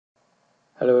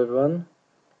Hello everyone,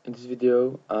 in this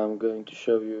video I'm going to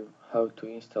show you how to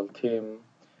install theme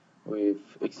with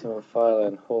XML file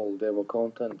and whole demo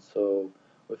content, so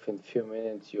within few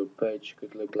minutes your page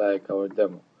could look like our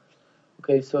demo.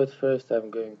 Okay, so at first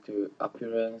I'm going to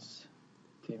Appearance,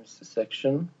 Themes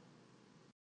section,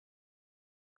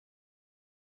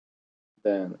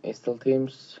 then Install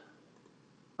Themes,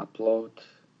 Upload,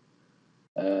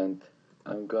 and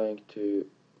I'm going to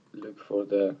look for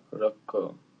the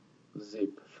Rocco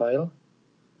zip file,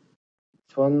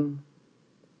 this one,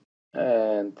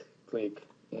 and click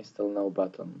Install Now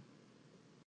button.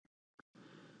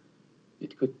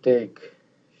 It could take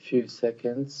few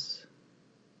seconds,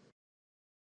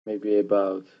 maybe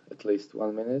about at least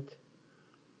 1 minute,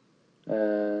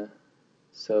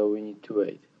 so we need to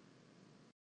wait.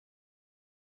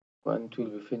 When it will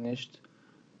be finished,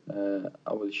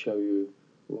 I will show you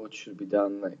what should be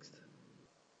done next.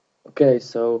 Okay,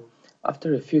 so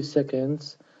after a few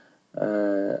seconds,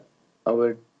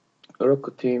 our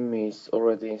Roku theme is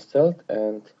already installed,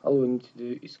 and all we need to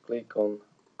do is click on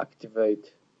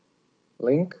Activate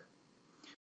link,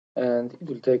 and it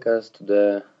will take us to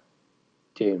the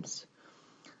themes.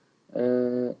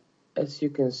 As you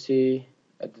can see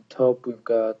at the top, we've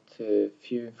got a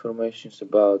few informations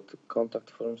about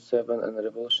Contact Form 7 and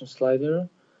Revolution Slider,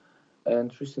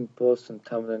 and recent posts and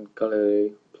thumbnail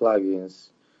gallery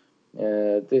plugins.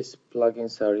 These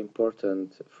plugins are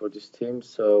important for this theme,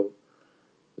 so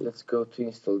let's go to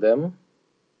install them.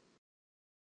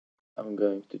 I'm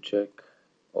going to check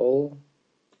all,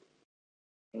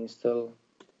 install,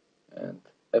 and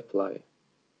apply.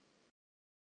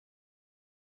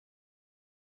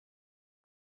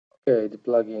 Okay, the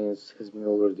plugins has been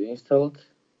already installed.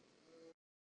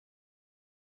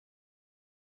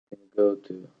 Go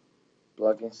to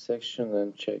plugins section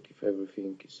and check if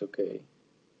everything is okay.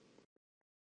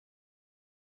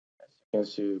 As you can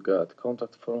see, we've got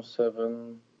Contact Form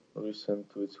 7,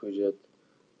 Recent with Widget,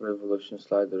 Revolution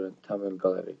Slider, and thumbnail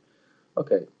gallery.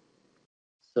 Okay,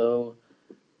 so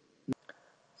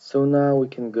now we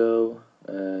can go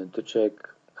to check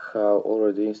how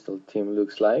already installed theme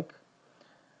looks like.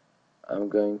 I'm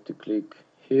going to click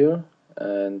here,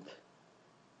 and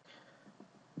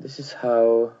this is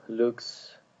how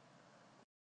looks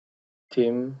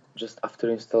theme just after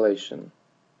installation.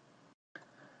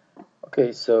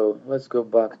 Okay, so let's go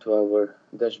back to our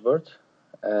dashboard,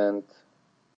 and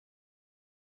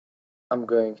I'm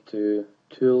going to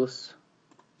Tools,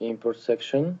 Import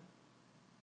section,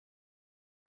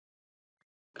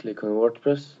 click on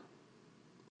WordPress.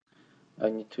 I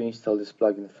need to install this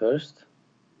plugin first.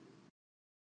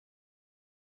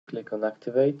 Click on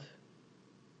Activate,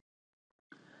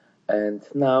 and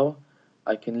now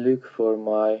I can look for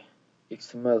my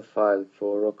XML file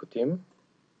for Roku theme.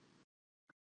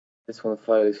 This one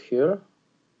file is here,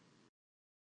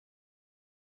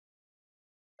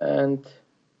 and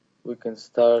we can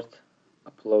start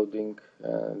uploading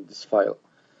this file.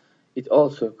 It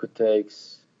also could take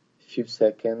a few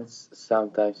seconds,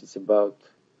 sometimes it's about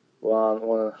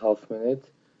 1.5 minutes.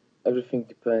 Everything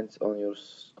depends on your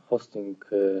hosting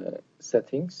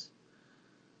settings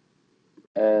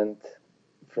and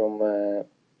from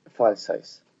file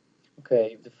size.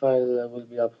 Okay, if the file will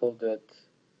be uploaded,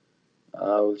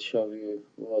 I will show you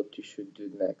what you should do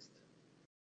next.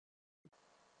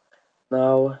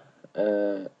 Now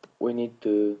we need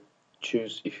to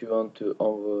choose if you want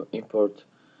to import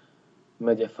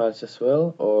media files as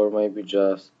well, or maybe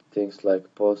just things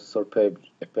like posts or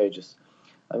pages.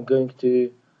 I'm going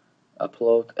to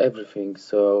upload everything,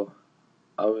 so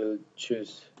I will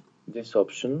choose this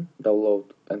option,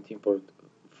 download and import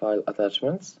file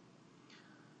attachments,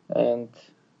 and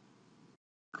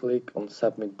click on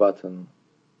submit button.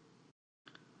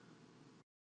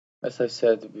 As I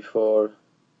said before,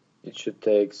 it should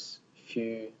take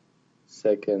few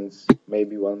seconds,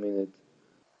 maybe 1 minute.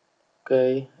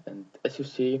 Okay, and as you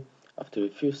see, after a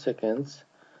few seconds,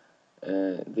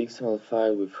 the XML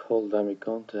file with whole dummy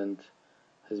content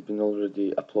has been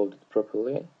already uploaded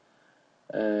properly.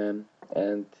 And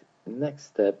next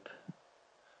step,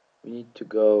 we need to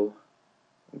go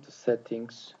into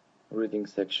settings, reading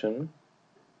section.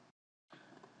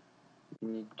 We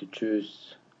need to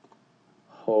choose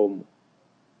home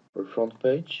for front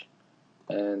page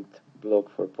and blog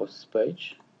for posts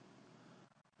page.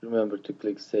 Remember to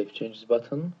click Save Changes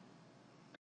button.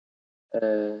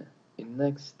 In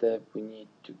next step, we need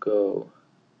to go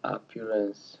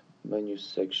Appearance menu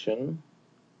section.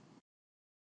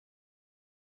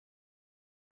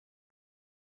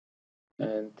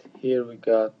 And here we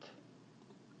got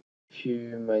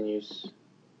few menus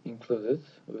included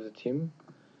with the theme.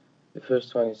 The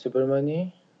first one is Super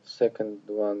Menu, second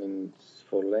one is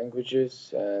for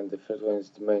languages, and the third one is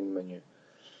the main menu.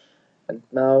 And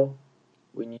now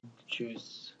we need to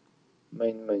choose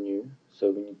main menu,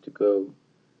 so we need to go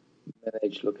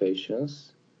manage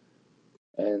locations,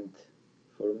 and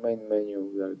for main menu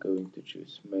we are going to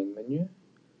choose main menu,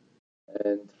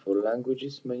 and for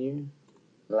languages menu,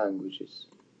 languages.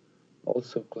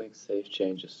 Also click save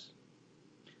changes.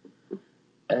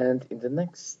 And in the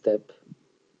next step,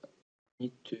 we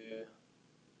need to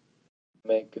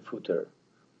make a footer.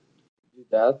 To do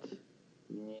that,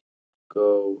 we need to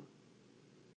go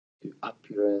to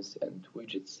appearance and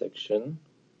widget section,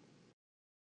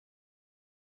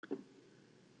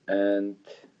 and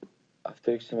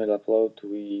after XML upload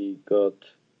we got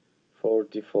 4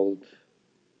 default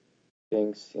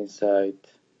things inside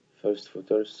first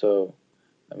footer, so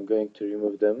I'm going to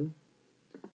remove them,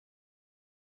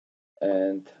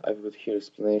 and I've got here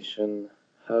explanation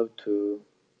how to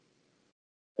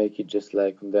make it just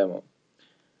like on demo.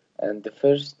 And the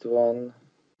first one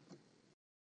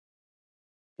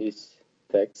is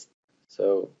text,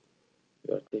 so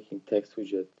we are taking text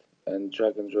widget and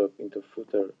drag and drop into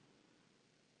footer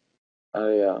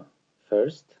area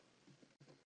first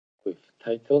with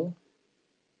title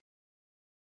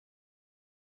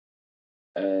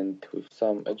and with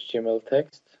some HTML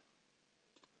text.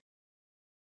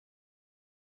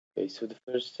 Okay, so the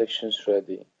first section is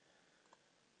ready.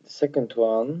 The second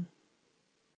one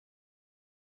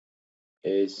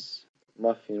is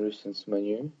Muffin recent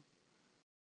menu.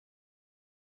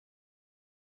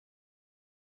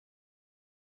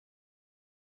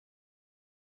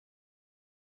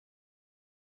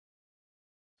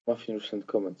 Muffin recent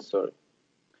comments, sorry.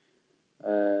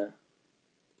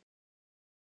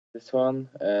 This one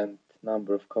and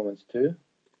number of comments too.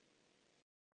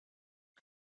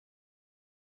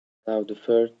 Now the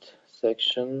third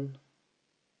section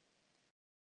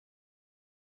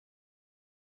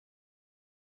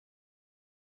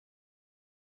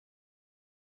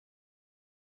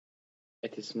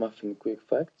it is Muffin quick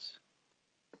facts,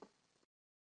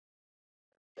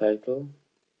 title,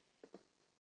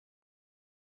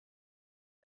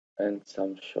 and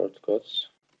some shortcuts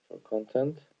for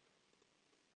content.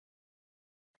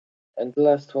 And the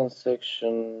last one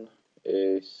section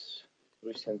is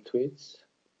recent tweets.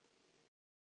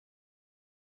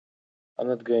 I'm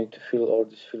not going to fill all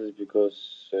these fields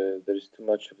because there is too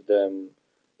much of them,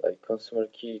 like consumer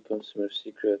key, consumer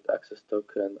secret, access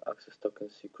token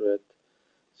secret.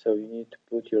 So you need to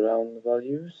put your own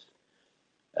values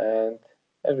and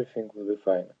everything will be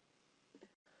fine.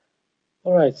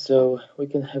 Alright, so we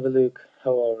can have a look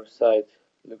how our site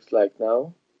looks like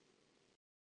now.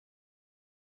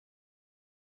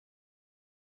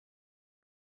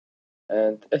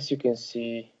 And as you can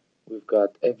see, we've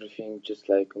got everything just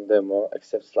like on demo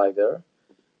except slider.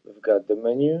 We've got the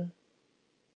menu,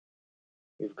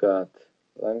 we've got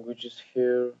languages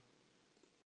here,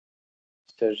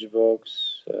 search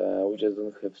box. We just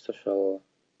don't have social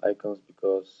icons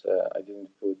because I didn't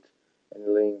put any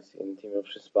links in team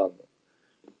options bundle.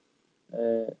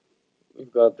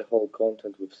 We've got the whole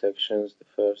content with sections, the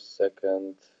first,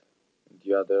 second,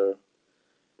 the other.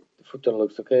 The footer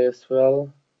looks okay as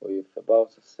well, with about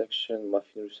us section,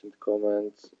 Muffin recent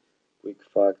comments, quick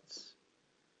facts,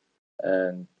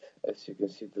 and as you can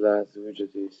see the last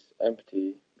widget is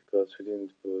empty because we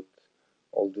didn't put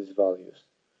all these values.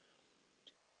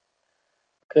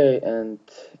 Okay, and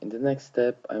in the next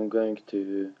step I'm going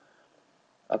to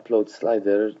upload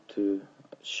slider to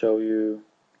show you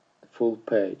the full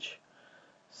page.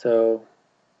 So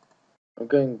I'm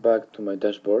going back to my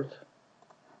dashboard,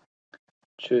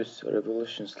 choose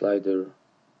revolution slider,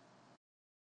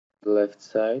 the left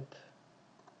side,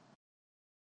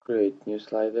 create new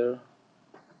slider.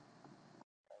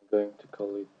 I'm going to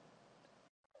call it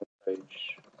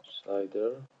page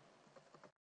slider.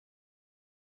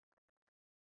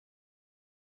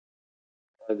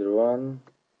 Slider 1,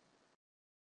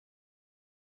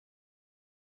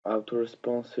 auto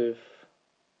responsive,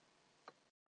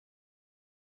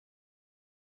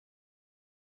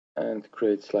 and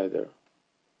create slider.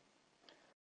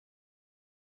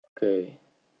 Okay,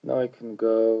 now I can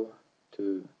go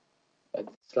to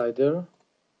edit slider,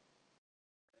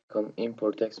 click on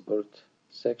import export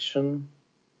section,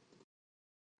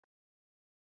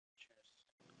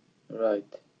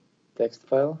 write text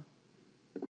file,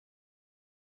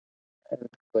 and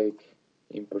click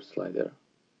import slider.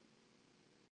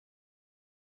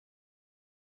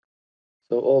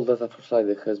 So all data for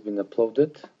slider has been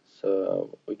uploaded,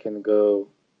 so we can go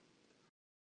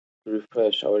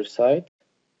refresh our site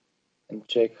and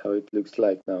check how it looks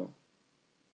like now.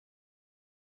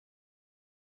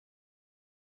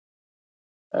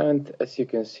 And as you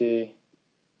can see,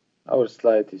 our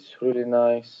slide is really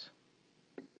nice,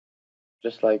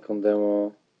 just like on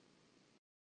demo.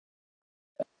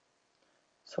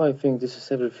 So I think this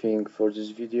is everything for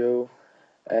this video,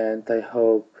 and I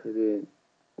hope we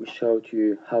showed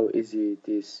you how easy it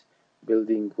is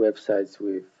building websites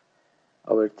with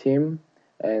our team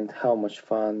and how much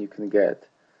fun you can get.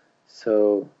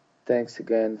 So thanks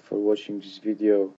again for watching this video.